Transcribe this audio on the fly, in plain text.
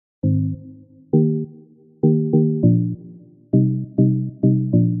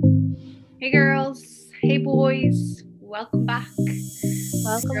boys, welcome back.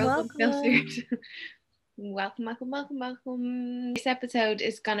 Welcome, Girls welcome. Unfiltered. welcome. This episode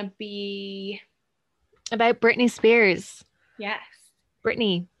is gonna be About Britney Spears. yes,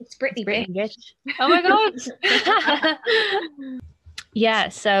 Britney. it's Britney, bitch. Oh my god. Yeah,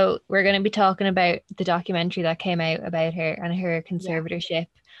 so we're going to be talking about the documentary that came out about her and her conservatorship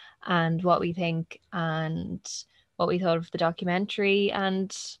and what we think and what we thought of the documentary.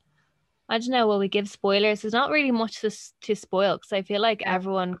 And I don't know, will we give spoilers? There's not really much to spoil because I feel like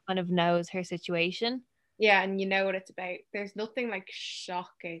everyone kind of knows her situation. Yeah, and you know what it's about. There's nothing like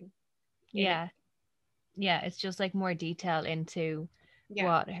shocking. Yeah, it's just like more detail into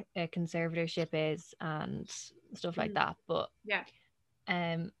what a conservatorship is and stuff like that. But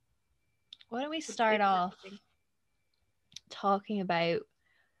why don't we start off talking about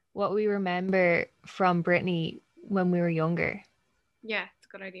what we remember from Britney when we were younger? Yeah, it's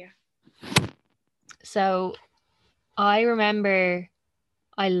a good idea. So I remember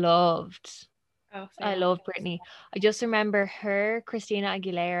I loved Britney. I just remember her, Christina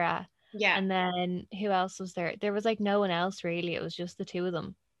Aguilera. Yeah. And then who else was there? There was like no one else really. It was just the two of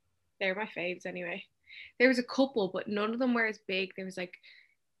them. They're my faves anyway. There was a couple, but none of them were as big. There was like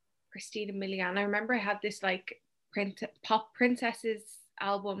Christina Milian. I remember I had this like Pop Princesses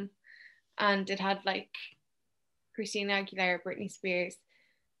album, and it had like Christina Aguilera, Britney Spears,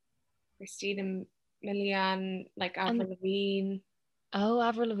 Christina Milian, like Avril Lavigne. Oh,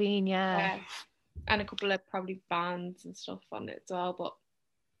 Avril Lavigne, yeah. And a couple of probably bands and stuff on it as well. But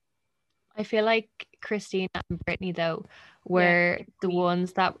I feel like Christina and Britney though were the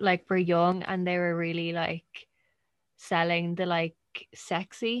ones that like were young and they were really like selling the like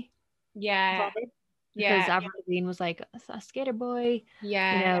sexy vibe. Because Avril Lavigne was like a skater boy, you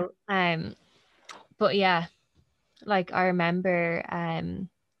know. But yeah, like I remember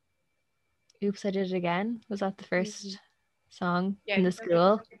Oops, I Did It Again. Was that the first song in the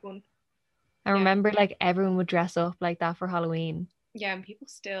school? I remember like everyone would dress up like that for Halloween. Yeah, and people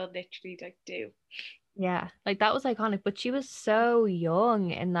still literally like do. Yeah, like that was iconic, but she was so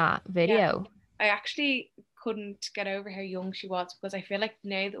young in that video. I actually couldn't get over how young she was because I feel like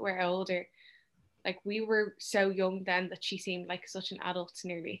now that we're older, like we were so young then that she seemed like such an adult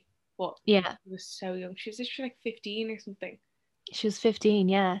nearly. But she was so young. She was literally like 15 or something. She was 15,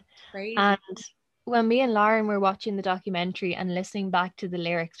 yeah. Crazy. And when me and Lauren were watching the documentary and listening back to the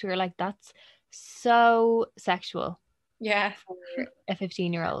lyrics, we were like, that's so sexual. Yeah. For a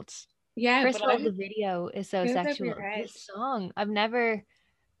 15-year-old. Yeah. First of all, the video is so sexual. The song, I've never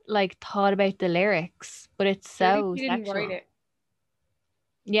like thought about the lyrics, but it's so you sexual. Didn't write it.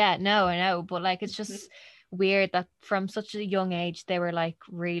 Yeah, no, I know, but like it's just weird that from such a young age they were like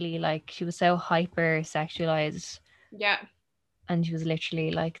really like she was so hyper sexualized. Yeah. And she was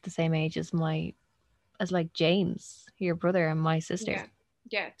literally like the same age as like James, your brother, and my sister.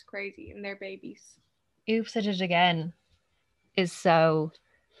 Yeah, it's crazy. And they're babies. Oops, I Did It Again is so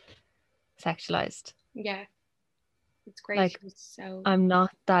sexualized. Yeah. It's crazy. Like, I'm not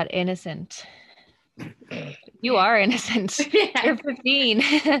that innocent. You are innocent. You're 15.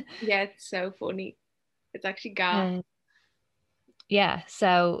 Yeah, it's so funny. It's actually gas. Yeah,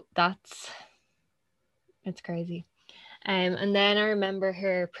 so it's crazy. And then I remember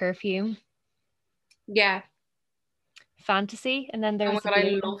her perfume. Yeah. Fantasy. And then there was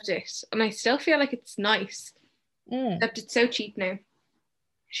I loved it. And I still feel like it's nice. Except it's so cheap now.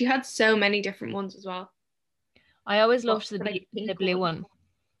 She had so many different ones as well. I always loved the blue one.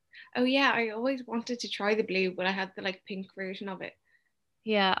 Oh yeah, I always wanted to try the blue, but I had the like pink version of it.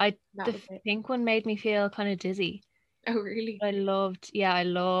 Yeah, the pink one made me feel kind of dizzy. Oh really? I loved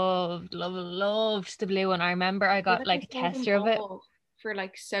the blue one. I remember I got like a tester of it for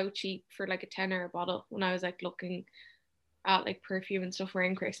like so cheap for like a tenner a bottle when I was like looking at like perfume and stuff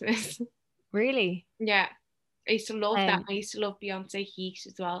around Christmas. Really? Yeah. I used to love that. I used to love Beyonce Heat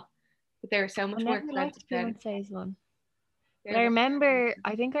as well. But they were so much more expensive then. Beyonce's one. But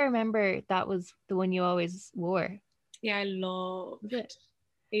I think I remember that was the one you always wore. Yeah, I loved it.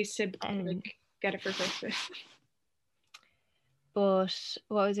 I used to like get it for Christmas. But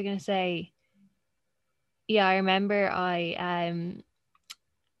what was I going to say? Yeah, I remember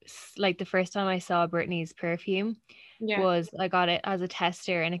like the first time I saw Britney's perfume was I got it as a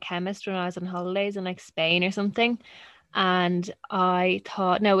tester in a chemist when I was on holidays in like Spain or something. And I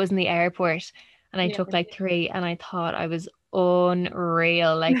thought, no, it was in the airport. And I took like 3 and I thought I was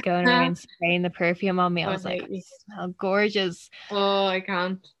unreal, like going around spraying the perfume on me. I was like, I smell gorgeous. Oh, I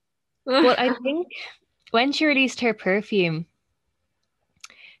can't. But I think when she released her perfume,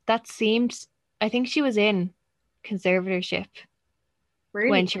 I think she was in conservatorship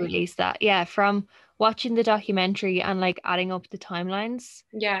when she released that. Yeah, from watching the documentary and like adding up the timelines.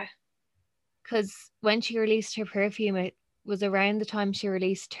 Yeah. Because when she released her Perfume, it was around the time she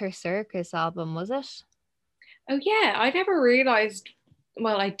released her Circus album, was it? Oh yeah, I never realized.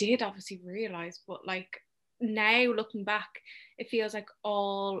 Well, I did obviously realize, but like now looking back, it feels like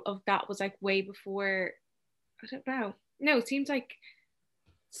all of that was like way before. I don't know. No, it seems like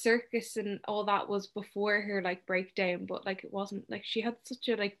Circus and all that was before her like breakdown, but like it wasn't. Like she had such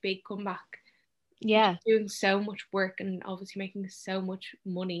a like big comeback, Yeah, doing so much work and obviously making so much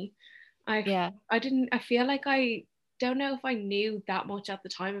money. yeah, I didn't. I feel like I don't know if I knew that much at the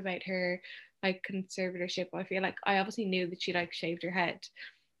time about her like conservatorship. I feel like I obviously knew that she like shaved her head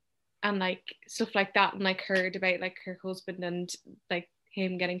and like stuff like that, and like heard about like her husband and like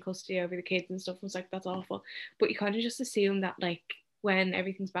him getting custody over the kids and stuff. I was like, that's awful. But you kind of just assume that like when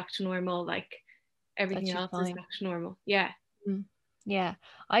everything's back to normal, like that everything she's else is fine. back to normal. Yeah. Mm. Yeah,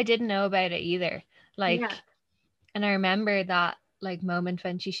 I didn't know about it either. Yeah. Like, and I remember that like moment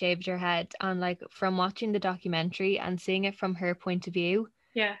when she shaved her head, and like from watching the documentary and seeing it from her point of view,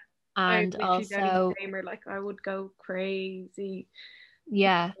 Yeah. I and literally don't even also, blame her. Like I would go crazy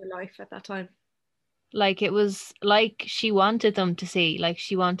yeah, in my life at that time. like it was like she wanted them to see, like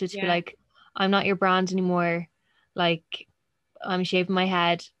she wanted to be Yeah. like, I'm not your brand anymore. Like, I'm shaving my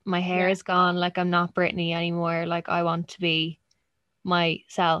head, my hair Yeah. is gone, like I'm not Britney anymore. Like I want to be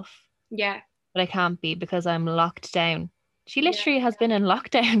myself, Yeah. but I can't be because I'm locked down. She Yeah. literally has been in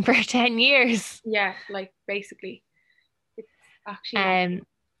lockdown for 10 years. Yeah. Like basically, it's actually not. Um,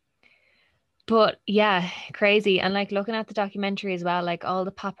 but yeah, crazy. And like looking at the documentary as well, like all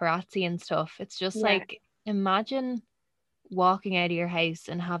the paparazzi and stuff, it's just Yeah. like imagine walking out of your house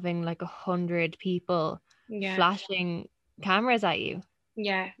and having like 100 people Yeah. flashing cameras at you.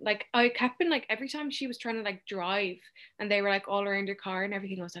 Yeah. Like I kept being like every time she was trying to like drive and they were like all around her car and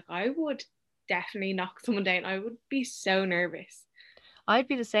everything, I was like, I would definitely knock someone down. I would be so nervous. I'd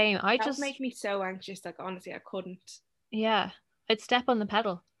be the same. I That would make just, me so anxious. Like honestly, I couldn't. yeah, I'd step on the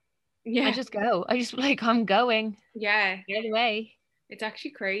pedal. I Yeah. just go. I just like, I'm going. Yeah. Get away. It's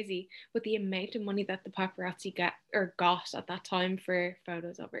actually crazy with the amount of money that the paparazzi get or got at that time for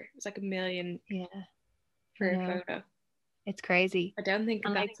photos of her. It was like 1 million Yeah, I for a know. photo. It's crazy. I don't think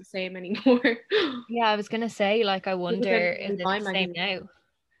And like, that's the same anymore. yeah, I was gonna say, like, I People don't wonder, is even it buy the same magazines. now?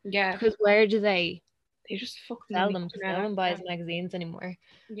 Yeah, Because where do they they just fucking sell leave them? Because it no out. one buys magazines anymore,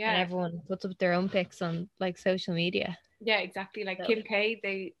 and Yeah, everyone puts up their own pics on like social media. yeah, exactly. Like So Kim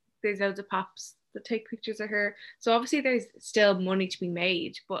K, there's loads of pops that take pictures of her. So obviously there's still money to be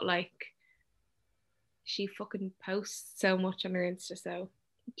made, but like she fucking posts so much on her Insta, so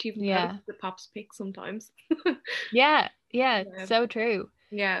she even posts yeah, the pops pics sometimes. yeah, Yeah, so true.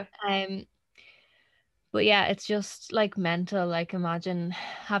 yeah, Um, but yeah, it's just like mental. Like imagine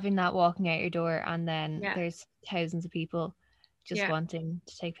having that walking out your door, and then yeah, there's thousands of people just yeah. wanting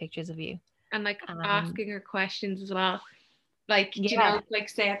to take pictures of you. And like And asking her questions as well. Like, do you yeah, know, like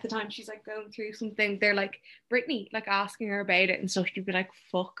say at the time she's like going through something, they're like, Brittany, like asking her about it and stuff, she'd be like,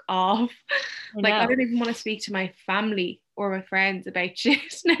 fuck off. I Like, I know, don't even want to speak to my family or my friends about shit.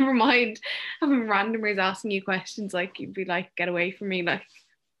 Never mind having randomers asking you questions. Like, you'd be like, get away from me. Like,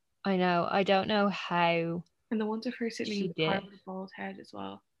 I know. I don't know how and the ones of her sitting in she the did car it. with a bald head as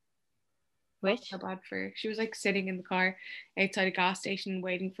well. Felt so Which, bad for her. She was like sitting in the car outside a gas station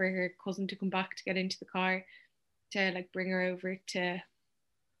waiting for her cousin to come back to get into the car to like bring her over to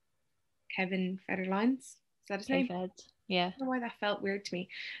Kevin Federlines. Is that his name? K-Fed, yeah, Know why that felt weird to me,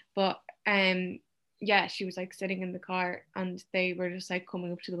 but yeah, she was like sitting in the car and they were just like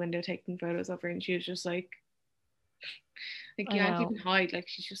coming up to the window taking photos of her, and she was just like I you can't know even hide, like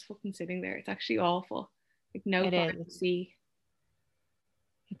she's just fucking sitting there. It's actually awful, like no it is. privacy.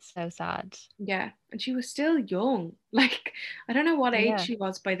 It's so sad. Yeah, and she was still young. Like I don't know what age Yeah, she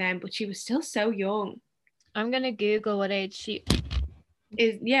was by then, but she was still so young. I'm gonna Google Is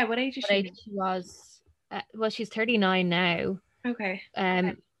Yeah, what age is what she age now? she was. Well, she's 39 now. Okay.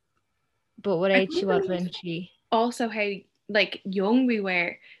 But what I age she can't was believe when she? also how like young we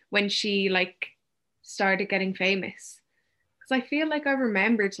were when she like started getting famous. Because I feel like I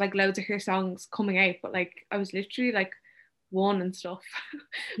remembered like loads of her songs coming out, but like I was literally like one and stuff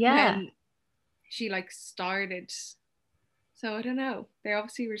Yeah, when she like started. So I don't know. They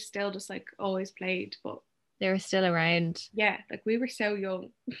obviously were still just like always played, but they were still around. yeah, like we were so young.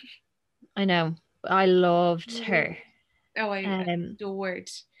 I know. I loved Mhm. her. Oh, I Um, adored.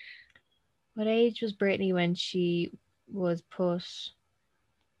 what age was Britney when she was put?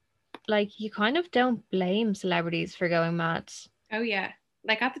 Like, you kind of don't blame celebrities for going mad. Oh yeah.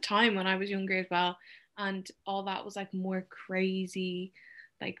 Like at the time when I was younger as well, and all that was like more crazy.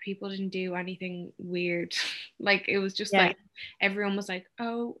 like people didn't do anything weird. Like it was just Yeah. like everyone was like,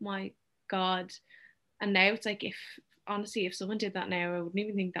 oh my God. And now it's like, if honestly, if someone did that now, I wouldn't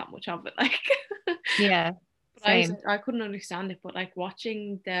even think that much of it. Like, Yeah. but I was Same. like, I couldn't understand it. But like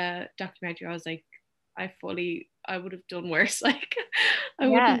watching the documentary, I was like, I would have done worse. Like, I Yeah.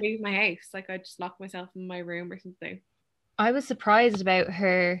 wouldn't leave my house. Like, I'd just lock myself in my room or something. I was surprised about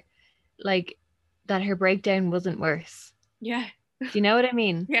her, like, that her breakdown wasn't worse. Yeah. Do you know what I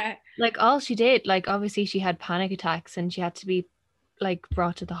mean? Yeah. Like, all she did, like, obviously she had panic attacks and she had to be, like,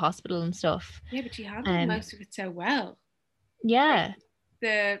 brought to the hospital and stuff. Yeah, but she handled most of it so well. Yeah.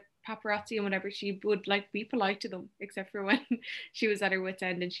 The paparazzi and whatever, she would like be polite to them, except for when she was at her wit's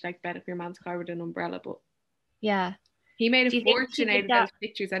end and she like bet up your man's car with an umbrella. But Yeah. he made Do a you think she fortune out did of that? those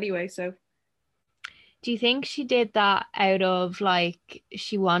pictures anyway. So Do you think she did that out of, like,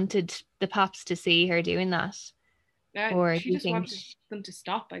 she wanted the paps to see her doing that? Or do she you just think wanted them to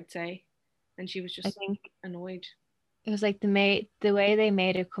stop, I'd say, and she was I just think annoyed. it was like the way they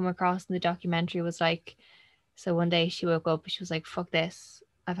made it come across in the documentary was like, so one day she woke up, she was like, fuck this,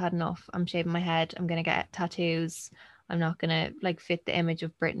 I've had enough, I'm shaving my head, I'm gonna get tattoos, I'm not gonna like fit the image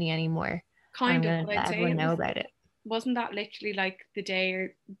of Britney anymore, and I'm Kind of, gonna but I'd let say everyone know about it. wasn't that literally like the day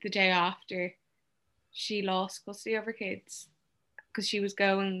or the day after she lost custody of her kids, because she was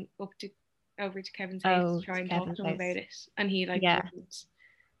going up to over to Kevin's house Oh, to try to and talk Kevin's to him house. about it, and he like Yeah. wouldn't.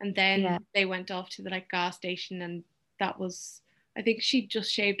 And then Yeah. they went off to the like gas station, and that was, I think she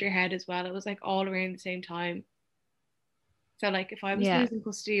just shaved her head as well. It was like all around the same time. So like if I was Yeah. losing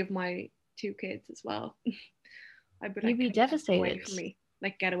custody of my two kids as well, I'd be You'd like, be get away devastated. from me.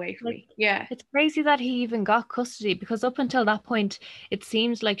 Like get away from Like, me. Yeah. it's crazy that he even got custody, because up until that point it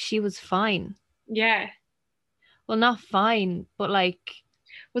seems like she was fine. Yeah. Well, not fine, but like,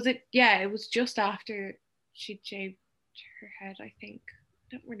 Was it? Yeah, it was just after she'd shaved her head, I think.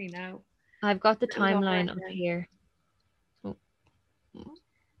 I don't really know. I've got the It was all timeline around up then. here. But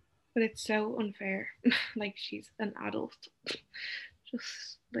it's so unfair. Like she's an adult.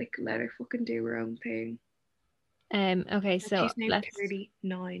 Just like let her fucking do her own thing. Okay, And so she's now let's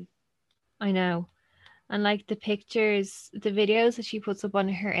 39. I know. And like the pictures, the videos that she puts up on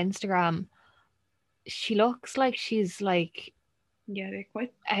her Instagram, she looks like she's like Yeah, they're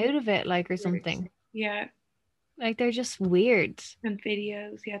quite out of it, like, or weird. something. Yeah. Like, they're just weird. And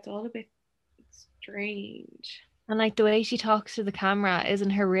videos. Yeah, it's all a bit strange. And like the way she talks to the camera isn't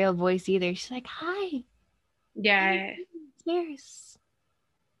her real voice either. She's like, hi. Yeah. Cheers.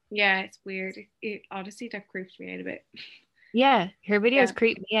 Yeah, it's weird. It honestly that creeps me out a bit. Yeah, her videos Yeah.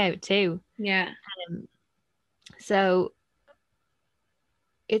 creep me out too. Yeah. So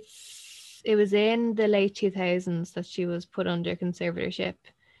it was in the late 2000s that she was put under conservatorship.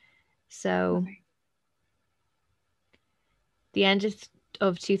 So Okay. the end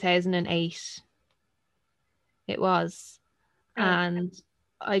of 2008 it was. Oh. And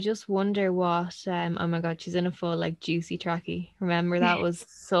I just wonder what oh my god, she's in a full like Juicy trackie. Remember that was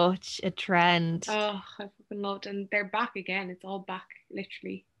such a trend. Oh, I fucking loved it. And they're back again. It's all back,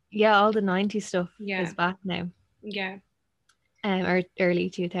 literally. Yeah, all the 90s stuff Yeah. is back now. Yeah. Or early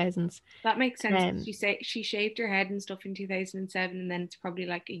 2000s. That makes sense. She shaved her head and stuff in 2007, and then it's probably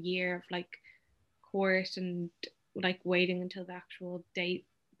like a year of like court and like waiting until the actual date,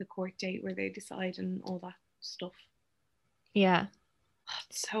 the court date where they decide and all that stuff. Yeah.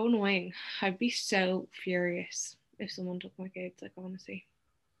 It's so annoying. I'd be so furious if someone took my kids, like honestly.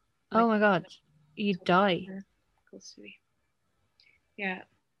 Oh my god, you'd die. Custody. Yeah.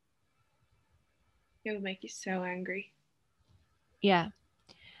 It would make you so angry. Yeah.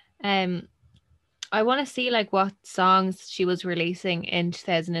 I want to see like what songs she was releasing in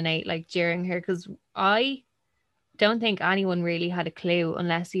 2008, like during her, because I don't think anyone really had a clue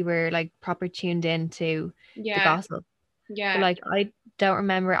unless you were like proper tuned in to the gossip. Yeah. But like I don't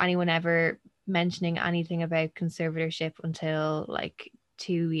remember anyone ever mentioning anything about conservatorship until like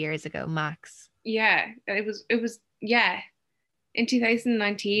 2 years ago max. Yeah, it was yeah. In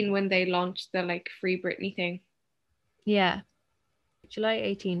 2019 when they launched the like Free Britney thing. Yeah. July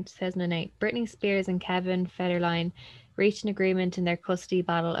 18, 2008, Britney Spears and Kevin Federline reached an agreement in their custody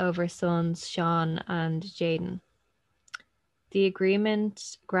battle over sons Sean and Jaden. The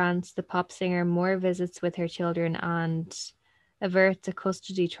agreement grants the pop singer more visits with her children and averts a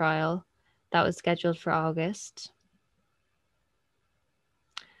custody trial that was scheduled for August.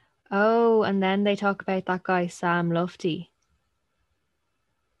 Oh, and then they talk about that guy, Sam Lufty.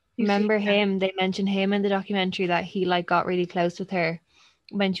 Remember him? They mentioned him in the documentary, that he like got really close with her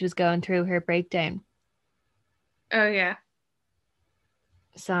when she was going through her breakdown. Oh yeah.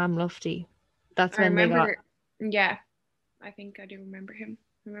 Sam Lufty. That's I when remember, they got. yeah. I think I do remember him.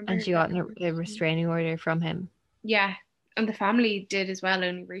 remember And her she got getting a restraining order from him. Yeah, and the family did as well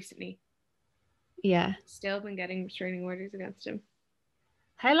only recently. Yeah. Still been getting restraining orders against him.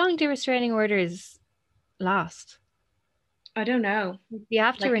 How long do restraining orders last? I don't know. You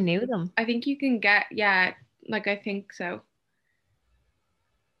have to Like, renew them. I think you can get, yeah, like I think so.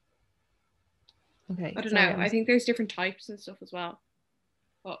 Okay. I don't Sorry. know. I think there's different types and stuff as well.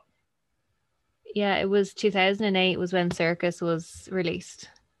 But Yeah, it was 2008 was when Circus was released,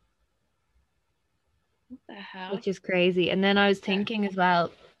 what the hell? which is crazy. And then I was thinking as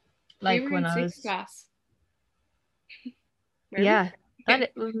well, We like were when in I sixth was, class. Were we? yeah,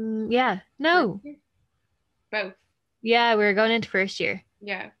 yeah, no, Both. yeah, we were going into first year.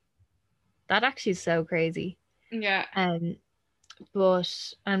 Yeah. That actually is so crazy. Yeah.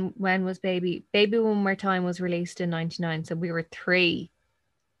 But and when was Baby One More Time was released in 99, so we were 3.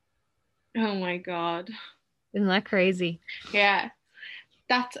 Oh my God. Isn't that crazy? Yeah.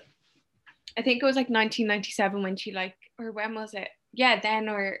 That's, I think it was like 1997 when she like, or when was it? Yeah, then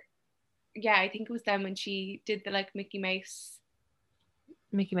or, yeah, I think it was then when she did the like Mickey Mouse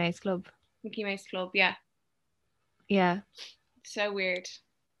Club. Mickey Mouse Club. Yeah. Yeah. So weird.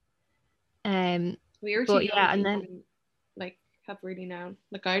 Um, We were too but young yeah, to and then even, like have really known.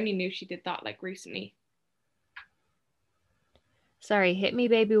 Like I only knew she did that like recently. sorry, Hit Me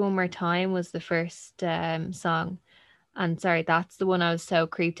Baby One More Time was the first song. And sorry, that's the one I was so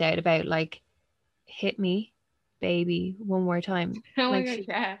creeped out about. Like, hit me, baby, one more time. Oh my Like gosh, she's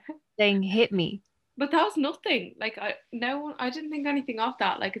yeah. saying, hit me. But that was nothing. Like I didn't think anything of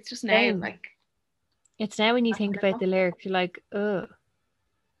that. Like it's just now. Same. Like It's now when you think about the lyrics, you're like, oh,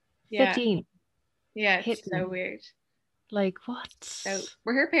 yeah, 15, yeah, hit it's so me. weird. Like, what? So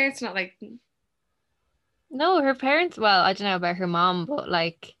were her parents not like? No, her parents, well, I don't know about her mom, but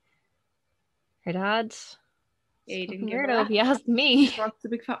like her dad, Yeah, it's you didn't fucking give a weirdo if rap. you ask Just me. wants the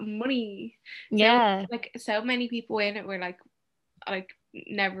big fat money. So Yeah. like so many people in it were like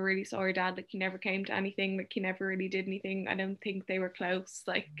never really saw her dad. Like he never came to anything. Like he never really did anything. I don't think they were close.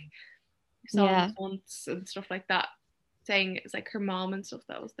 Like saw him Yeah. once and stuff like that. Saying it's like her mom and stuff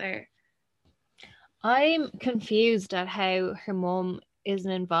that was there. I'm confused at how her mom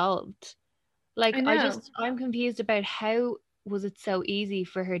isn't involved. Like, I know. I'm confused about how was it so easy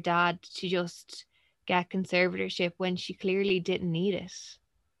for her dad to just get conservatorship when she clearly didn't need it.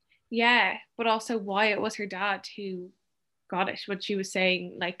 Yeah, but also why it was her dad who got it. What she was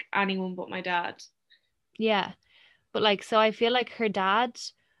saying, like anyone but my dad. Yeah. But like, so I feel like her dad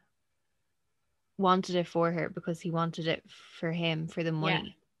wanted it for her because he wanted it for him for the Yeah,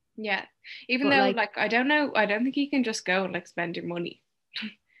 money. yeah. Even But though, like, like, I don't know, I don't think you can just go and like spend your money.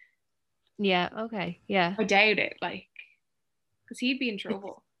 yeah, okay. Yeah. I doubt it, like, because he'd be in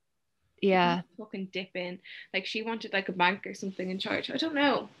trouble. He'd Yeah. fucking dip in. Like, she wanted like a bank or something in charge. I don't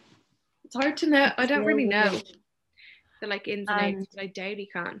know. It's hard to know. I It's don't so really know weird. the like ins and outs, And but I doubt he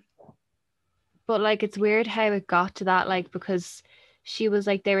can. but like it's weird how it got to that, like because she was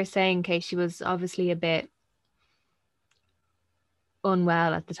like they were saying, okay, she was obviously a bit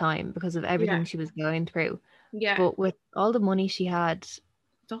unwell at the time because of Yeah, everything she was going through. yeah. But with all the money she had,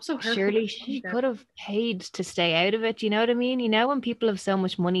 It's also her surely fucking she money though. could have paid to stay out of it. You know what I mean? You know, when people have so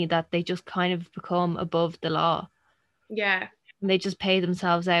much money that they just kind of become above the law Yeah, and they just pay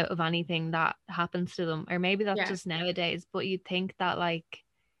themselves out of anything that happens to them. Or maybe that's yeah, just nowadays, but you'd think that like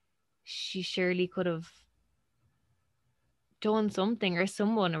she surely could have done something or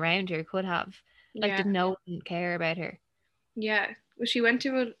someone around her could have. Like, yeah, did no one care about her? yeah. Well, she went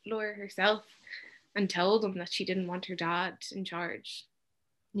to a lawyer herself and told him that she didn't want her dad in charge.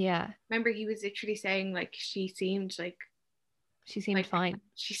 Yeah, Remember, he was literally saying like she seemed like fine.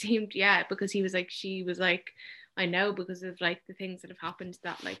 she seemed, yeah, because he was like she was like I know because of like the things that have happened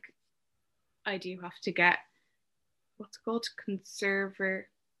that like I do have to get what's it called Conservatorship,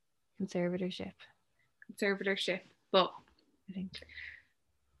 conservatorship, but I think.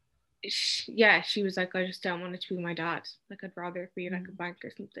 yeah, she was like I just don't want it to be my dad. Like I'd rather it be like a bank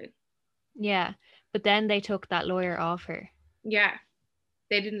or something. Yeah, but then they took that lawyer off her. Yeah,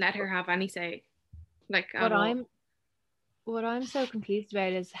 they didn't let her have any say like at What all. I'm what I'm so confused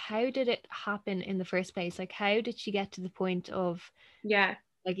about is how did it happen in the first place? Like, how did she get to the point of Yeah,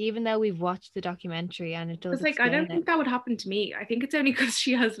 like, even though we've watched the documentary and it does because like I explain don't it. think that would happen to me. I think it's only because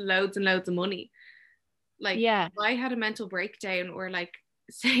she has loads and loads of money. Like Yeah, if I had a mental breakdown or like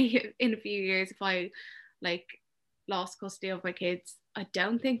say in a few years if I like lost custody of my kids, I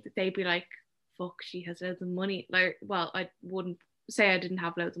don't think that they'd be like, fuck, she has loads of money. Like, well, I wouldn't say I didn't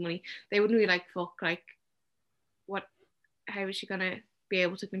have loads of money. They wouldn't be like, fuck, like what, how is she gonna be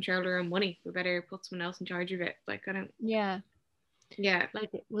able to control her own money? We better put someone else in charge of it. Like I don't yeah. Yeah.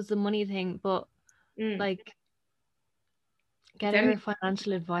 Like it was the money thing, but like get her a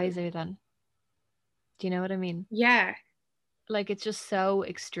financial advisor then. Do you know what I mean? Yeah. Like it's just so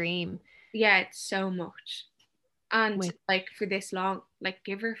extreme. Yeah, it's so much. And With like for this long, like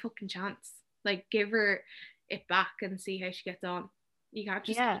give her a fucking chance. Like give her it back and see how she gets on. You can't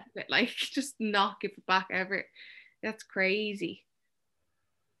just yeah, keep it, like just not give it back ever. That's crazy.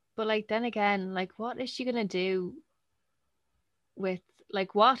 but like then again, like what is she gonna do with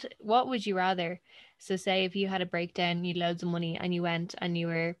like what would you rather? So say if you had a breakdown, you had loads of money and you went and you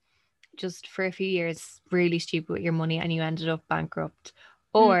were just for a few years really stupid with your money and you ended up bankrupt,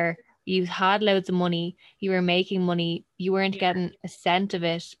 or you had loads of money, you were making money, you weren't getting a cent of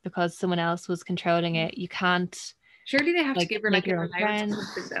it because someone else was controlling it. You can't Surely they have to like give her make like an your own allowance or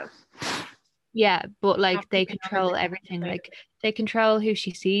friends. something though. Yeah, but Have like to they be on control everything. like, Like they control who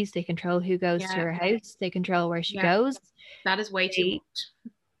she sees, they control who goes to yeah, her house, they control where she yeah. goes. That is way too They,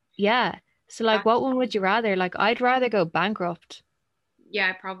 much. yeah. So like That's, what one would you rather? Like I'd rather go bankrupt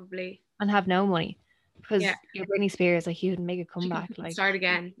yeah, probably. and have no money Yeah. because you're Britney Spears, like you would make a She comeback, can like start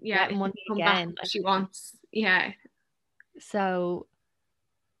again. Yeah, get it can money come back again. if Like she wants. Yeah. so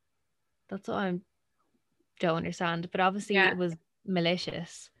that's what I don't understand. But obviously Yeah. it was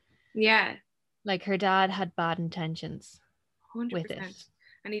malicious. Yeah. Like her dad had bad intentions with 100%. it.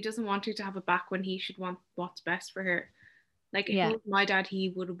 And he doesn't want her to have it back when he should want what's best for her. Like if it Yeah. was my dad, he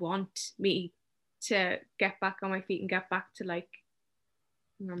would want me to get back on my feet and get back to like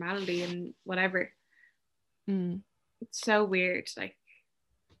normality and whatever. Mm. It's so weird. Like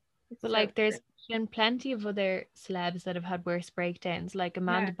it's But so like there's weird. been plenty of other celebs that have had worse breakdowns, like Yeah.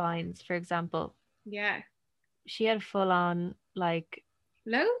 Amanda Bynes, for example. Yeah. She had full on like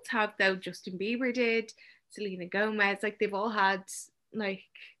Loads have though. Justin Bieber did, Selena Gomez, like they've all had like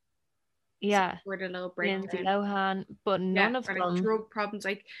some yeah, sort of little Lindsay breakdown. Lohan, but Yeah, none of or like them. drug problems.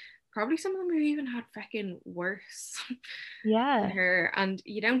 Like probably some of them have even had fucking worse than Yeah. her. And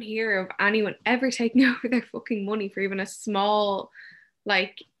you don't hear of anyone ever taking over their fucking money for even a small,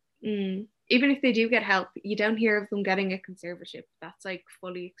 like, even if they do get help, you don't hear of them getting a conservatorship. That's like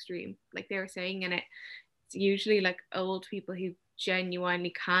fully extreme. Like they were saying in it, it's usually like old people who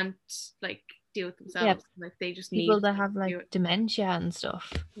genuinely can't like deal with Yeah. themselves. Like they just need People that to have do like it. dementia and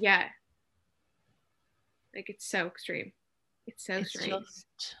stuff. Yeah. Like it's so extreme. It's so It's strange.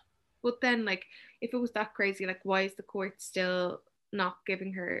 just But then, like, if it was that crazy, like, why is the court still not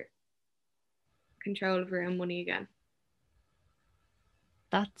giving her control of her own money again?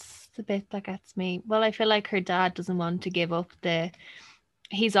 that's the bit that gets me. Well, I feel like her dad doesn't want to give up the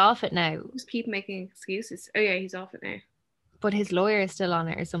he's off it now, Just keep making excuses. Oh yeah, he's off it now. but his lawyer is still on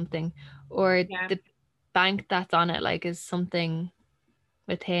it or something. Or Yeah. the bank that's on it like is something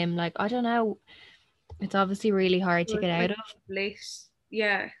with him. Like I don't know. It's obviously really hard to Or get out like of. late.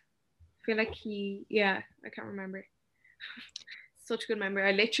 Yeah. I feel like yeah, I can't remember. Such a good memory.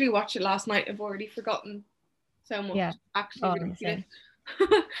 I literally watched it last night. I've already forgotten so much. Yeah. Actually Oh, ridiculous.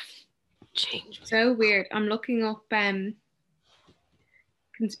 change. So weird. I'm looking up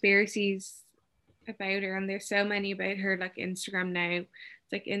conspiracies about her, and there's so many about her, like Instagram now.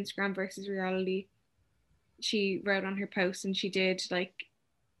 It's like Instagram versus reality. She wrote on her post, and she did like,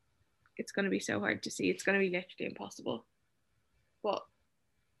 it's going to be so hard to see. It's going to be literally impossible. But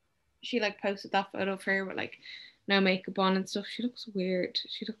she like posted that photo of her with like no makeup on and stuff. She looks weird.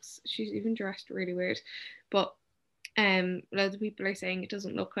 She's even dressed really weird. But loads of people are saying it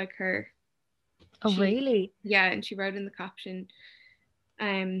doesn't look like her. Oh, really? Yeah, and she wrote in the caption,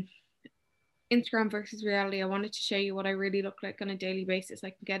 um, Instagram versus reality. I wanted to show you what I really look like on a daily basis.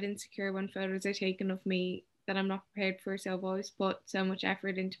 I can get insecure when photos are taken of me that I'm not prepared for, so I've always put so much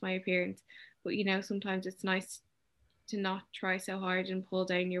effort into my appearance. But you know, sometimes it's nice to not try so hard and pull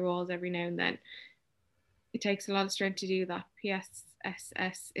down your walls every now and then. It takes a lot of strength to do that.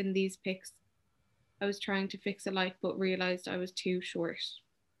 PSSS in these pics, I was trying to fix a light but realized I was too short.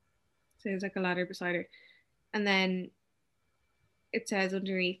 So there's like a ladder beside her. And then it says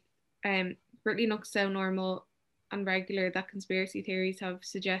underneath, Brittany looks so normal and regular that conspiracy theories have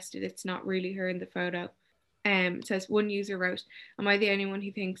suggested it's not really her in the photo. It says one user wrote, "Am I the only one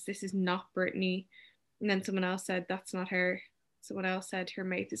who thinks this is not Brittany?" And then someone else said, "That's not her." Someone else said, "Her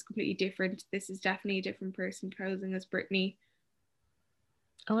mouth is completely different. This is definitely a different person posing as Brittany."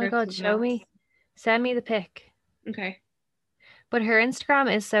 Oh my God, show me. Send me the pic. Okay. But her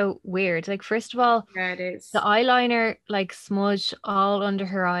Instagram is so weird. Like, first of all, Yeah, it is. the eyeliner like smudged all under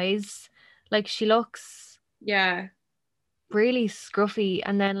her eyes. Like she looks Yeah. really scruffy.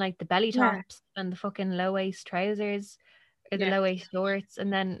 And then like the belly Yeah. tops and the fucking low waist trousers or the Yeah. low waist shorts,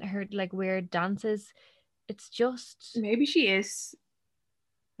 and then her like weird dances. it's just Maybe she is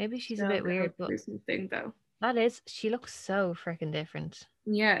maybe she's a still bit going weird, but through something though. that is, she looks so freaking different.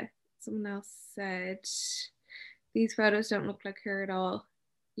 Yeah. Someone else said these photos don't look like her at all.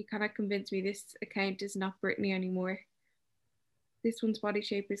 You cannot convince me this account is not Brittany anymore. This one's body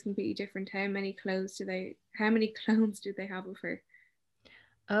shape is completely different. How many clones do they have of her?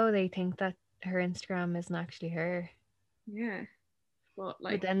 Oh, they think that her Instagram isn't actually her. Yeah. But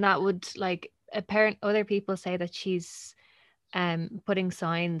But then that would like apparent other people say that she's putting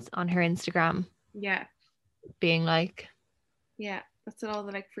signs on her Instagram. Yeah. Being like, yeah, that's what all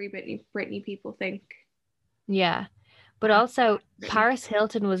the like free Britney people think. Yeah. But also Paris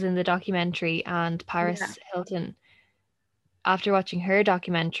Hilton was in the documentary, and Paris Hilton, after watching her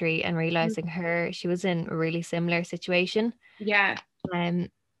documentary and realizing she was in a really similar situation. Yeah.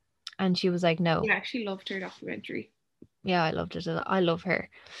 And she was like, no. Yeah, she loved her documentary. Yeah, I loved it. I love her.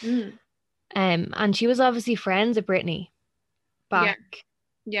 Mm. And she was obviously friends with Britney back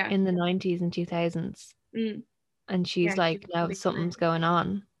in the 90s and 2000s. Mm. And she's like, no, something's going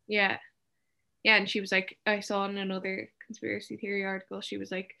on. Yeah. Yeah, and she was like, I saw in another conspiracy theory article, she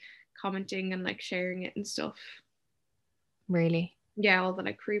was like commenting and like sharing it and stuff. Really? Yeah, all the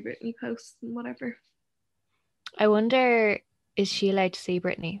like free Britney posts and whatever. I wonder, is she allowed to see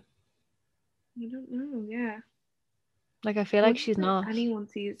Britney? I don't know, yeah. Like, I feel like she's not. Anyone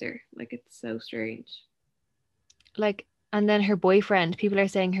sees her. Like, it's so strange. Like, and then her boyfriend, people are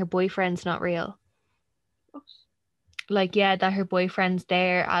saying her boyfriend's not real. What? Like, yeah, that her boyfriend's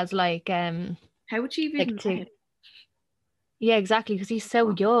there as like how would she even like yeah, exactly, because he's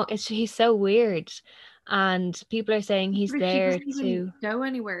so young. He's so weird, and people are saying he's there to go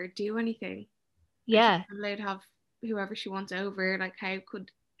anywhere, do anything. Yeah, she's allowed to have whoever she wants over. Like, how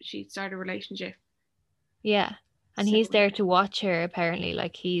could she start a relationship? Yeah, and he's there to watch her. Apparently,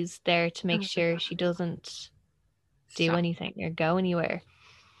 like he's there to make sure she doesn't do anything or go anywhere.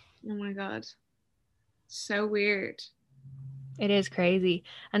 Oh my god, so weird. It is crazy.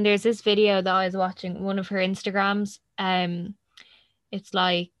 And there's this video that I was watching, one of her Instagrams. It's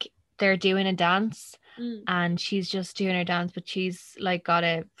like they're doing a dance and she's just doing her dance, but she's like got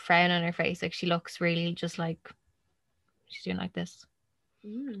a frown on her face. Like she looks really just like she's doing like this.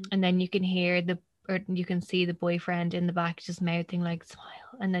 And then you can hear you can see the boyfriend in the back just mouthing like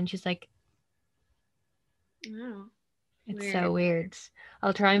smile. And then she's like, oh, it's weird. So weird.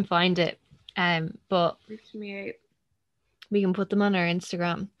 I'll try and find it. But freaks me out. We can put them on our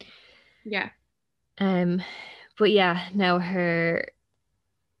Instagram. Yeah. But yeah, no, her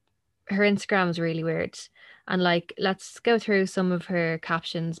Instagram's really weird. And like, let's go through some of her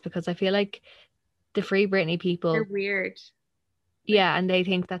captions, because I feel like the Free Britney people, they're weird. Yeah, and they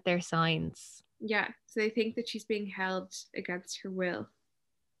think that they're signs. Yeah, so they think that she's being held against her will,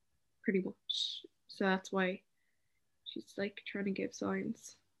 pretty much. So that's why she's like trying to give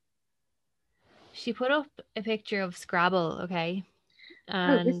signs. She put up a picture of Scrabble, okay?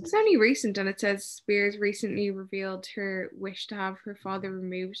 And this is only recent, and it says Spears recently revealed her wish to have her father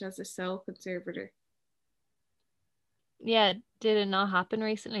removed as a sole conservator. Yeah, did it not happen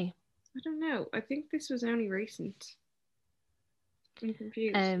recently? I don't know. I think this was only recent. I'm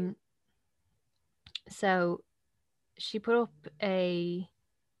confused. So she put up a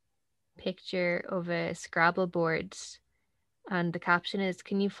picture of a Scrabble board, and the caption is,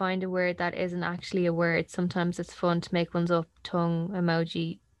 "Can you find a word that isn't actually a word? Sometimes it's fun to make ones up." Tongue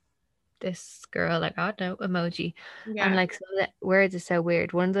emoji. This girl, like, I don't know, emoji. Yeah. And like, some of the words are so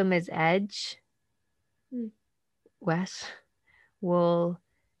weird. One of them is edge, wet, wool,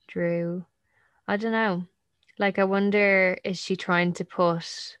 drew. I don't know. Like, I wonder, is she trying to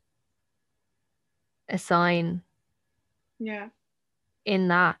put a sign in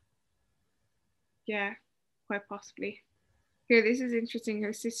that? Yeah, quite possibly. Here, this is interesting.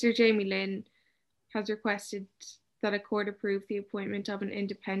 Her sister Jamie Lynn has requested that a court approve the appointment of an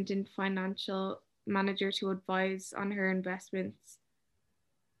independent financial manager to advise on her investments.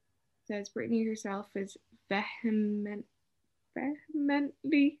 Says Britney herself is vehemently,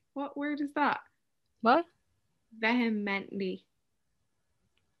 what word is that? What? Vehemently.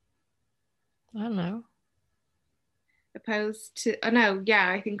 I don't know. Opposed to, no, yeah,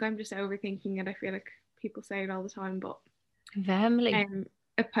 I think I'm just overthinking it. I feel like people say it all the time, but vehemently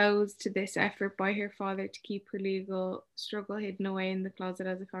opposed to this effort by her father to keep her legal struggle hidden away in the closet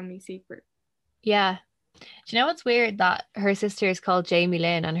as a family secret. Yeah. Do you know what's weird? That her sister is called Jamie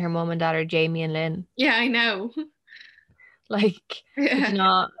Lynn and her mum and dad are Jamie and Lynn. Yeah, I know. Like, did you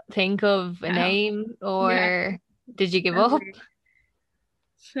not think of a name, or did you give up? Weird.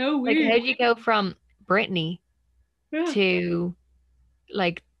 So weird. Like, how did you go from Britney to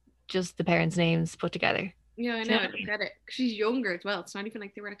like just the parents' names put together. Yeah, I Do you know. know I what I don't mean? get it. 'Cause she's younger as well. It's not even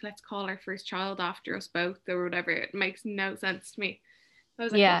like they were like, let's call our first child after us both or whatever. It makes no sense to me. I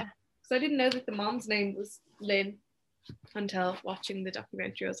was like, what? Yeah. So I didn't know that the mom's name was Lynn until watching the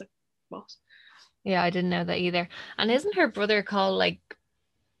documentary. I was like, what? Yeah, I didn't know that either. And isn't her brother called like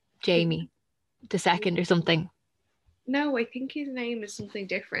Jamie the second or something? No, I think his name is something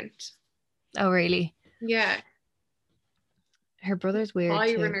different. Oh, really? Yeah, Her brother's weird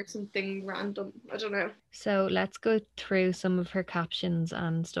Byron too. or something random. I don't know. So let's go through some of her captions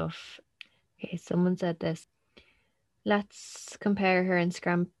and stuff. Okay, someone said this. Let's compare her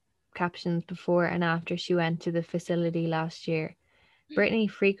Instagram captions before and after she went to the facility last year. Brittany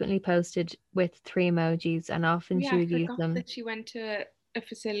frequently posted with 3 emojis and often Yeah, she I would use forgot them. that she went to a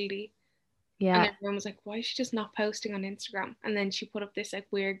facility and Yeah, everyone was like, why is she just not posting on Instagram? And then she put up this like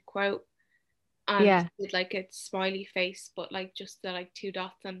weird quote and yeah. with like a smiley face, but like just the like two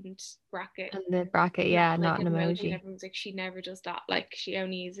dots and bracket, And the bracket, yeah, not like not an an emoji. And emoji. everyone's like, she never does that. Like she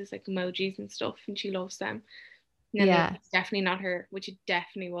only uses like emojis and stuff and she loves them. And then they're like, Yeah, it's definitely not her, which it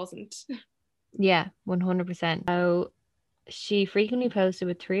definitely wasn't. yeah, 100%. So she frequently posted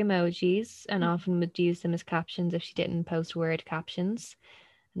with 3 emojis and often would use them as captions if she didn't post word captions.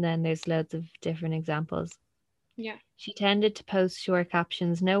 And then there's loads of different examples. Yeah. She tended to post short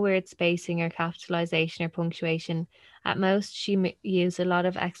captions, no word spacing or capitalization or punctuation. At most, she used a lot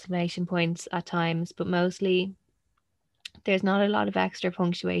of exclamation points at times, but mostly there's not a lot of extra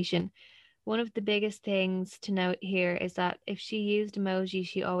punctuation. One of the biggest things to note here is that if she used emoji,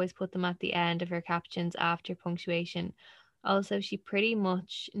 she always put them at the end of her captions after punctuation. Also, she pretty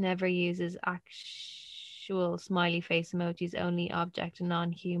much never uses actual smiley face emojis, only object and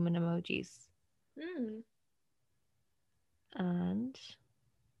non human emojis. Mm. And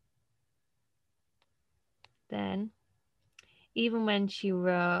then, even when she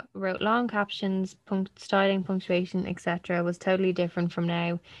wrote long captions, styling, punctuation, etc., was totally different from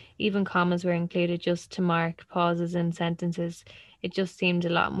now. Even commas were included just to mark pauses in sentences. It just seemed a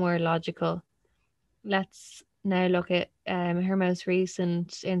lot more logical. Let's now look at her most recent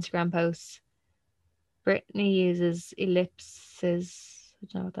Instagram posts. Brittany uses ellipses, I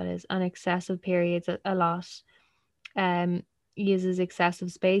don't know what that is, and excessive periods a lot. Um, Uses excessive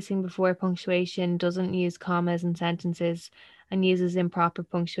spacing before punctuation, doesn't use commas in sentences, and uses improper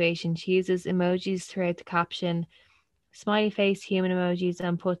punctuation. She uses emojis throughout the caption, smiley face, human emojis,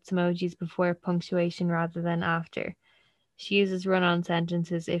 and puts emojis before punctuation rather than after. She uses run on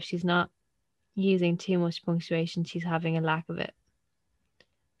sentences. If she's not using too much punctuation, she's having a lack of it.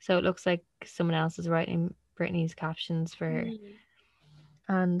 So it looks like someone else is writing Brittany's captions for her. Mm.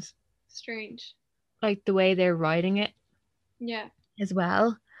 And Strange. like the way they're writing it Yeah. as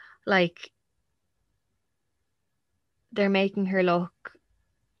well, like they're making her look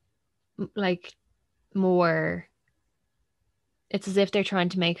like more, it's as if they're trying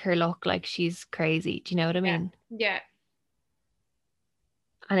to make her look like she's crazy. Do you know what I Yeah. mean? Yeah.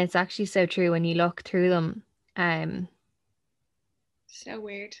 And it's actually so true when you look through them. So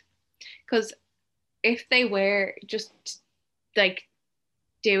weird. Because if they were just like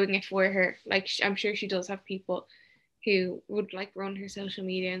doing it for her, like I'm sure she does have people who would like run her social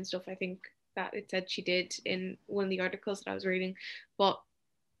media and stuff. I think that it said she did in one of the articles that I was reading, but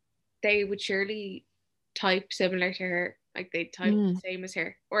they would surely type similar to her, like they'd type the same as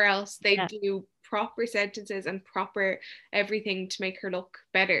her, or else they'd Yeah. do proper sentences and proper everything to make her look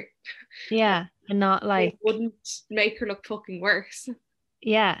better. Yeah. And not They like, wouldn't make her look fucking worse.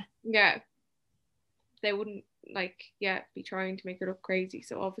 yeah. Yeah, they wouldn't like be trying to make her look crazy.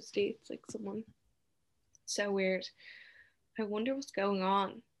 So obviously it's like someone so weird. I wonder what's going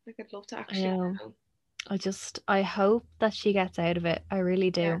on. Like I'd love to I actually know. know. I hope that she gets out of it. I really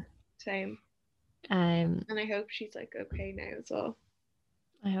Yeah, do. same. Um, And I hope she's like okay now as well.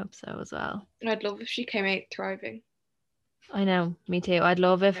 I hope so as well. I'd love if she came out thriving. I know, me too. I'd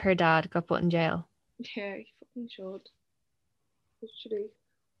love if Yeah, her dad got put in jail. yeah, you fucking should. Literally.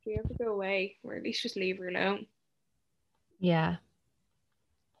 If you ever go away, or at least just leave her alone. Yeah.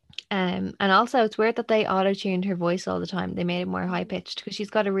 And also it's weird that they auto-tuned her voice all the time. They made it more high pitched because she's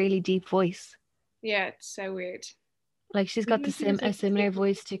got a really deep voice. Yeah, it's so weird. Like she's got Even when she was a like similar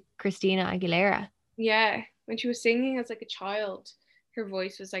voice to Christina Aguilera. yeah, when she was singing as like a child, her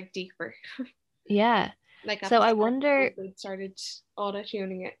voice was like deeper. Yeah. Like at So the start they started auto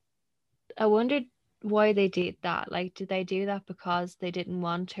tuning it. I wondered why they did that. Like, did they do that because they didn't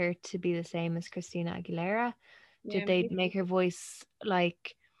want her to be the same as Christina Aguilera? Yeah, Did they maybe. make her voice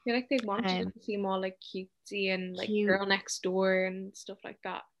like I feel like they wanted it to seem all like cutesy and like cute? girl next door and stuff like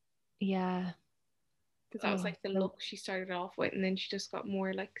that. Yeah. because that was like the look she started off with, and then she just got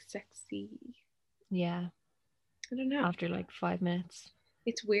more like sexy. Yeah. I don't know. After like 5 minutes.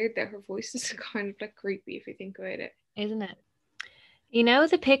 It's weird that her voice is kind of like creepy if you think about it. Isn't it? You know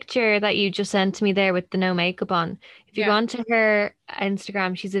the picture that you just sent to me there with the no makeup on? If you go onto her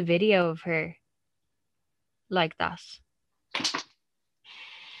Instagram, she's a video of her like that. Where's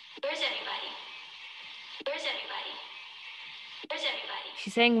everybody? Where's everybody? Where's everybody?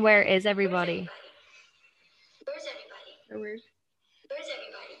 She's saying, where is everybody? Where's everybody? So weird. Where's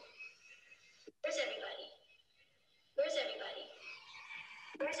everybody? Where's everybody? Where's everybody?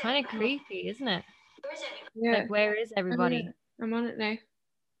 Where's It's kind of creepy, isn't it? Where's everybody? Yeah. Like, where is everybody? I'm on it now.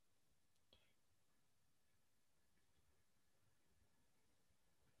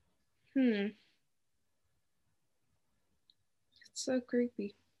 It's so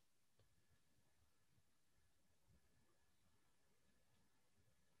creepy.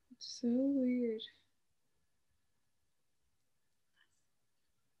 It's so weird.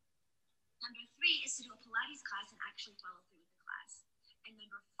 Number 3 is to do a Pilates class and actually follow through with the class. And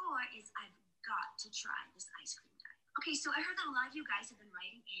number 4 is I've got to try this ice cream diet. Okay, so I heard that a lot of you guys have been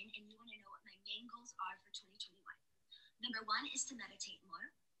writing in and you want to know what my main goals are for 2021. Number 1 is to meditate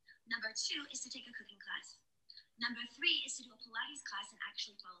more. Number 2 is to take a cooking class. Number 3 is to do a Pilates class and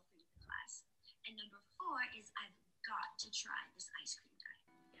actually follow through with the class. And number 4 is I've got to try this ice cream diet.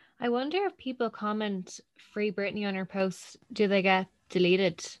 I wonder if people comment Free Britney on her posts, do they get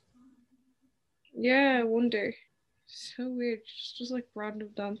deleted? Yeah, I wonder. So weird. Just like random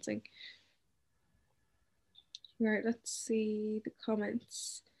dancing. Right, let's see the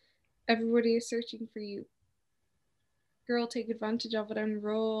comments. Everybody is searching for you. Girl, take advantage of it and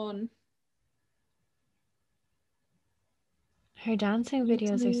run. Her dancing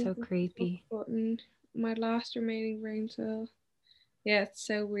videos are so creepy. Button. My last remaining brain cell. Yeah, it's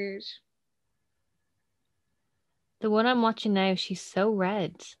so weird. The one I'm watching now, she's so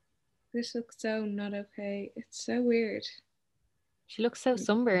red. This looks so not okay. It's so weird. She looks so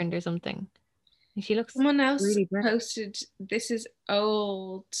sunburned or something. And she looks. Someone else really posted, this is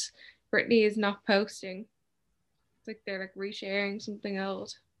old. Britney is not posting. It's like they're like resharing something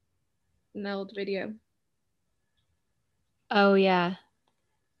old. An old video. Oh, yeah.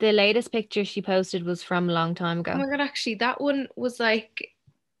 The latest picture she posted was from a long time ago. Oh my god, actually, that one was like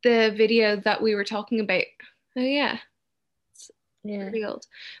the video that we were talking about. Oh yeah. It's pretty old.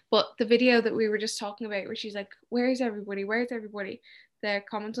 But the video that we were just talking about where she's like, where's everybody? Where's everybody? The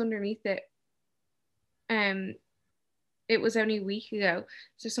comments underneath it. It was only a week ago.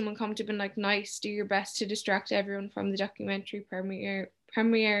 So someone commented been like, nice, do your best to distract everyone from the documentary premiering.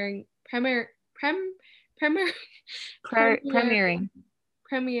 Premiering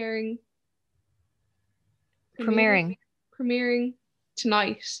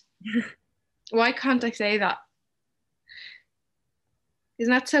tonight. Why can't I say that?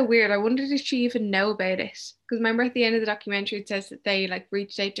 Isn't that so weird? I wonder did she even know about it? Because remember at the end of the documentary it says that they like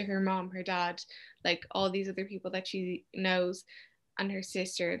reached out to her mom, her dad, like all these other people that she knows, and her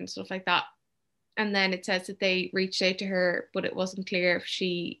sister and stuff like that. And then it says that they reached out to her, but it wasn't clear if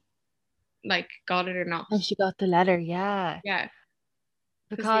she like got it or not. Oh, she got the letter, yeah. Yeah.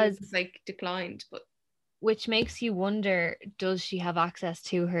 Because it was, like declined, but which makes you wonder, does she have access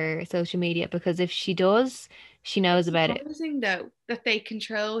to her social media? Because if she does, she knows about it. It's surprising though that they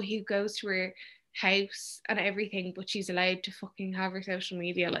control who goes to her house and everything, but she's allowed to fucking have her social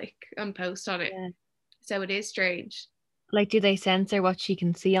media like and post on it. Yeah. So it is strange. Like, do they censor what she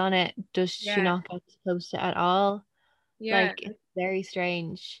can see on it? Does she not get to post it at all? Yeah. Like, it's very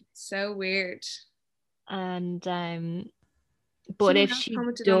strange. So weird. And but someone if else she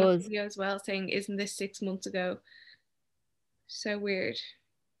commented does on a video as well saying, isn't this 6 months ago? So weird.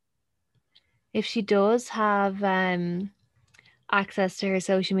 If she does have access to her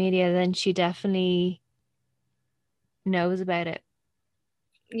social media, then she definitely knows about it.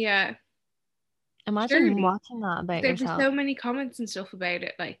 Yeah. Imagine watching that about There'd yourself. be so many comments and stuff about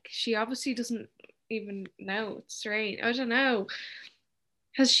it. Like, she obviously doesn't even know. It's strange. I don't know.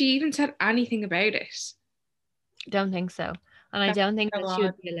 Has she even said anything about it? Don't think so. And I don't think that she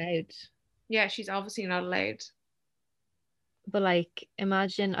would be allowed. Yeah, she's obviously not allowed. But like,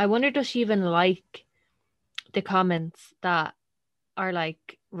 imagine, I wonder does she even like the comments that are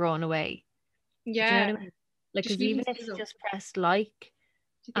like run away? Yeah. Do you know what I mean? Like, because even if she just pressed like,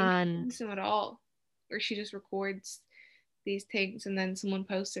 do you think she thinks them at all? Or she just records these things and then someone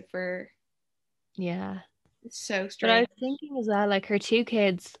posts it for... Yeah. It's so strange. But I was thinking as well, like her 2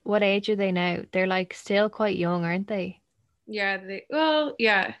 kids, what age are they now? They're like still quite young, aren't they? Yeah,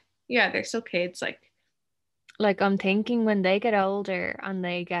 they're still kids. Like I'm thinking when they get older and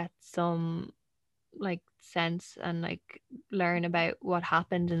they get some like sense and like learn about what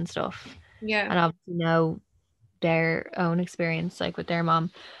happened and stuff, Yeah. and obviously know their own experience like with their mom,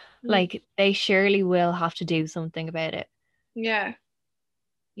 Mm. like they surely will have to do something about it. Yeah.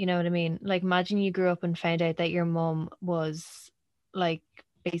 You know what I mean? Like imagine you grew up and found out that your mom was like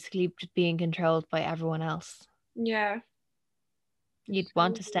basically just being controlled by everyone else. Yeah. You'd So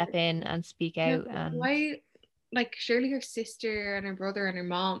want to step weird. in and speak Yeah, out, and why, like, surely her sister and her brother and her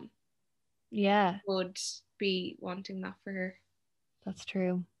mom yeah, would be wanting that for her. that's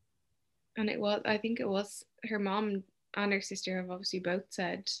true. And I think it was her mom and her sister have obviously both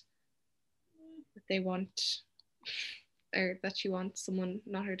said that they want, or that she wants someone,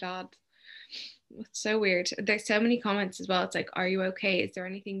 not her dad. It's so weird. There's so many comments as well. It's like, are you okay? Is there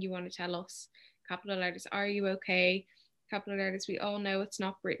anything you want to tell us? Capital letters, are you okay? Capital letters, we all know it's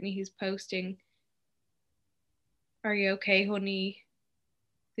not Brittany who's posting. Are you okay, honey?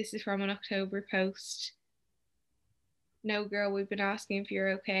 This is from an October post. No, girl, we've been asking if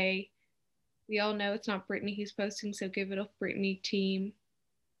you're okay. We all know it's not Brittany who's posting, so give it up, Brittany team.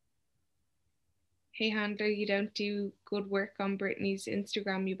 Hey, handler, you don't do good work on Brittany's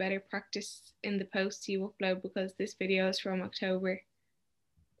Instagram. You better practice in the posts you upload because this video is from October.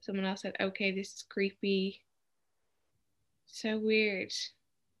 Someone else said, okay, this is creepy. So weird.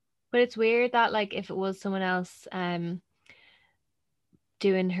 But it's weird that like if it was someone else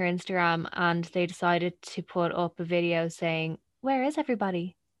doing her Instagram and they decided to put up a video saying, where is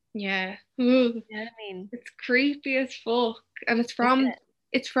everybody? Yeah. You know what I mean? It's creepy as fuck. And it's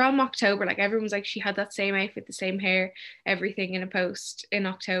from October. Like everyone's like, she had that same outfit, the same hair, everything in a post in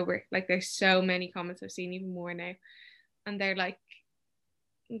October. Like there's so many comments I've seen, even more now. And they're like,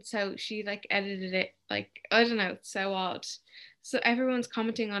 so she like edited it, like I don't know, it's so odd. So everyone's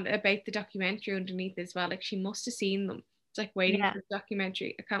commenting on about the documentary underneath as well. Like she must have seen them. It's like waiting Yeah. for the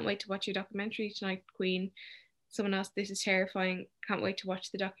documentary. I can't wait to watch your documentary tonight, Queen. Someone else, this is terrifying. Can't wait to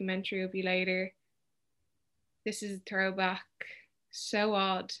watch the documentary. It'll be later. This is a throwback. So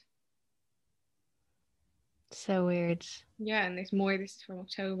odd. So weird. Yeah, and there's more. This is from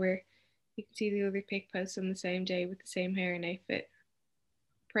October. You can see the other pic posts on the same day with the same hair and outfit.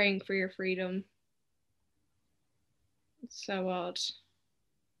 Praying for your freedom. It's so odd.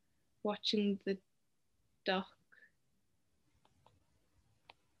 Watching the doc.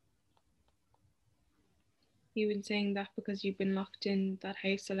 You've been saying that because you've been locked in that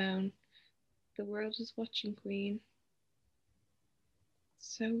house alone. The world is watching, Queen.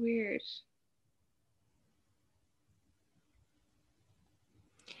 So weird.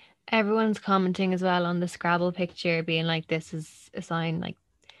 Everyone's commenting as well on the Scrabble picture, being like, this is a sign, like,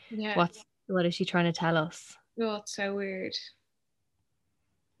 Yeah. what is she trying to tell us? Oh, it's so weird.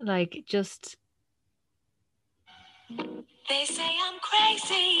 Like, just They say I'm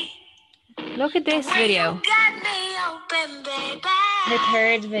crazy. look at this video. You got me open, baby. The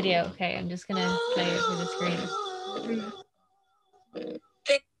third video. Okay, I'm just gonna play it for the screen.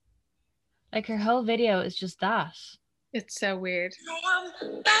 Like her whole video is just that. It's so weird.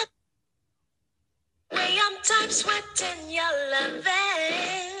 I'm time sweating your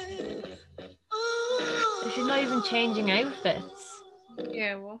loving. She's not even changing outfits.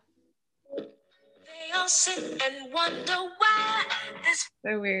 Yeah, well. They all sit and wonder why this.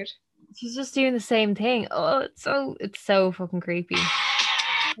 So weird. She's just doing the same thing. Oh, it's so fucking creepy. So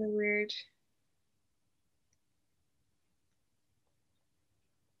weird.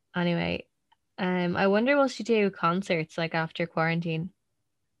 Anyway, I wonder will she do concerts like after quarantine?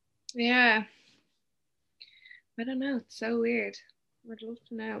 Yeah. I don't know. It's so weird. I'd love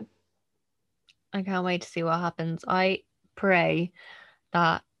to know. I can't wait to see what happens. I pray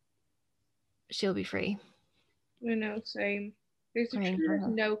that she'll be free. I know, same. There's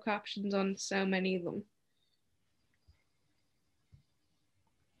no captions on so many of them.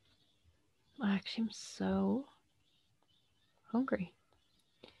 Actually, I'm so hungry.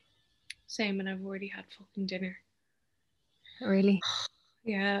 Same, and I've already had fucking dinner. Really?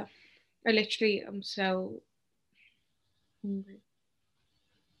 Yeah. I'm so hungry.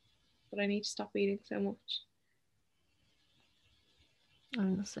 But I need to stop eating so much.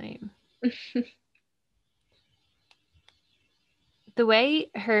 I'm the same. The way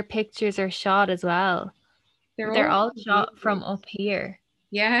her pictures are shot as well. They're all shot from up here.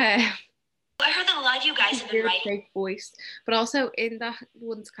 Yeah. I heard that a lot of you guys have been writing. Fake voice. But also in that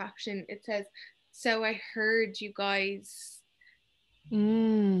one's caption, it says, so I heard you guys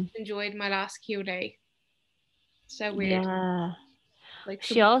enjoyed my last Q&A. So weird. Yeah. Like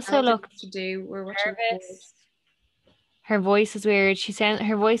she also looked to do. We're watching nervous. Her voice is weird.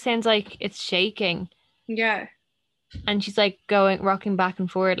 Her voice sounds like it's shaking. Yeah. And she's like rocking back and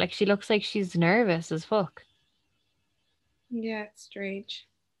forward. Like she looks like she's nervous as fuck. Yeah, it's strange.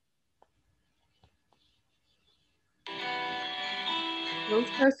 Both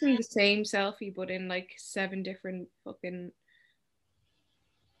posting the same selfie, but in like 7 different fucking.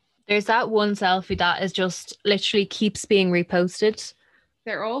 There's that one selfie that is just literally keeps being reposted.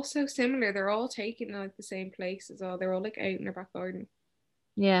 They're all so similar. They're all taken in like the same place as well. They're all like out in their back garden.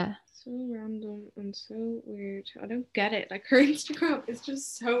 Yeah. So random and so weird. I don't get it. Like her Instagram is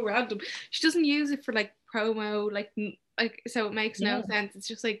just so random. She doesn't use it for like promo, like so it makes no sense. It's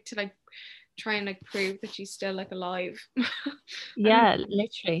just like to like try and like prove that she's still like alive. Yeah,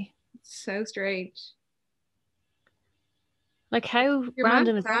 literally. It's so strange. Like how Your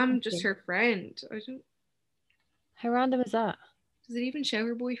random man is Sam that? just her friend. I don't. How random is that? Does it even show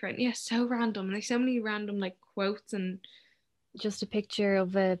her boyfriend? Yeah, so random. There's so many random like quotes and just a picture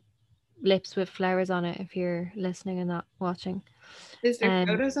of a lips with flowers on it if you're listening and not watching. Is there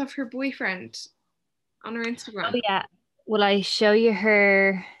photos of her boyfriend on her Instagram? Oh yeah. Will I show you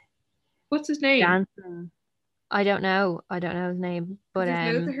her? What's his name? Dancing. I don't know his name, but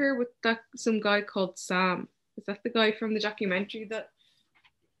there's loads of her with some guy called Sam. Is that the guy from the documentary that?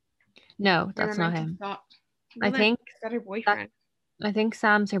 No, that's not him. I think that's her boyfriend. I think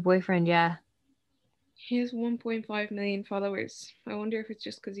Sam's her boyfriend. Yeah. He has 1.5 million followers. I wonder if it's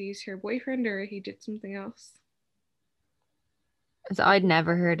just because he's her boyfriend or he did something else. So I'd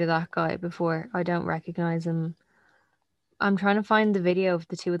never heard of that guy before. I don't recognize him. I'm trying to find the video of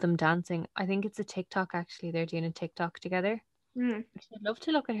the two of them dancing. I think it's a TikTok actually. They're doing a TikTok together. I'd love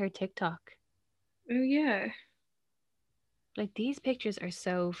to look at her TikTok. Oh yeah. Like these pictures are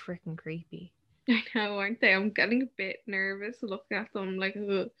so freaking creepy. I know, aren't they? I'm getting a bit nervous looking at them. Like,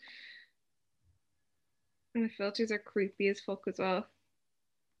 ugh. And the filters are creepy as fuck as well.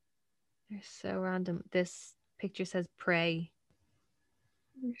 They're so random. This picture says pray.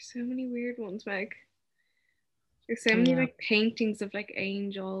 There's so many weird ones, Meg. There's so many like paintings of like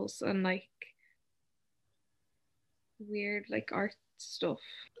angels and like weird like art stuff.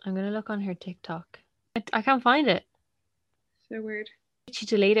 I'm gonna look on her TikTok. I can't find it. So weird. She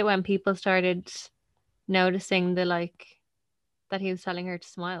deleted it when people started noticing the like that he was telling her to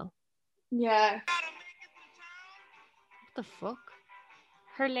smile. Yeah. What the fuck?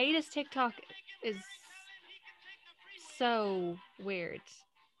 Her latest TikTok is so weird.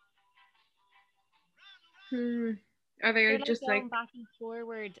 Are they just going back and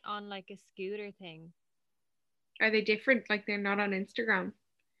forward on like a scooter thing? Are they different? Like they're not on Instagram?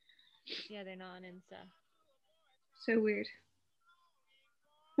 Yeah, they're not on Insta. So weird.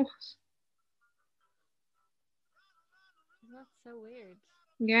 What? That's so weird.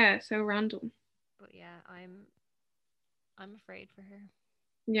 Yeah, so random. But yeah, I'm afraid for her.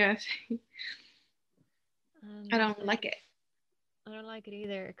 Yes. I don't like it. I don't like it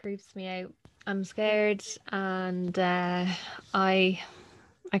either. It creeps me out. I'm scared, and I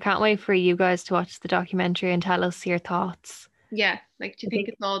can't wait for you guys to watch the documentary and tell us your thoughts. Yeah, like do you think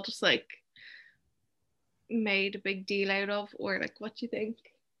it's all just like made a big deal out of, or like what do you think?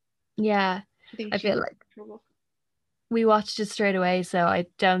 Yeah, I feel like we watched it straight away, so I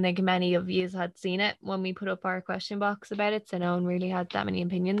don't think many of you had seen it when we put up our question box about it, so no one really had that many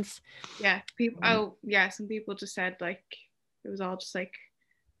opinions. Yeah, some people just said like it was all just like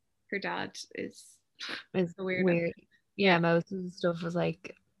her dad is weird. Yeah, most of the stuff was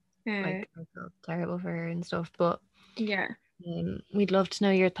like I felt terrible for her and stuff, but yeah, we'd love to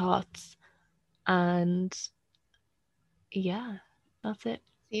know your thoughts, and yeah, that's it.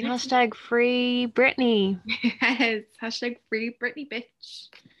 Hashtag free Britney. Yes, hashtag free Britney bitch.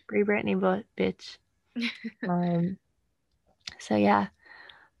 Free Britney bitch. So yeah,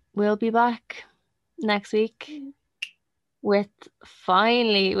 we'll be back next week with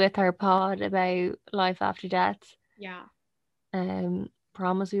our pod about life after death. Yeah.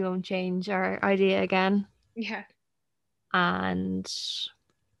 Promise we won't change our idea again. Yeah. And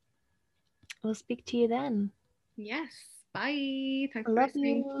we'll speak to you then. Yes. Bye. Thanks for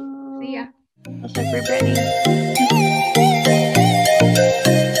listening. See ya. Hashtag free Britney.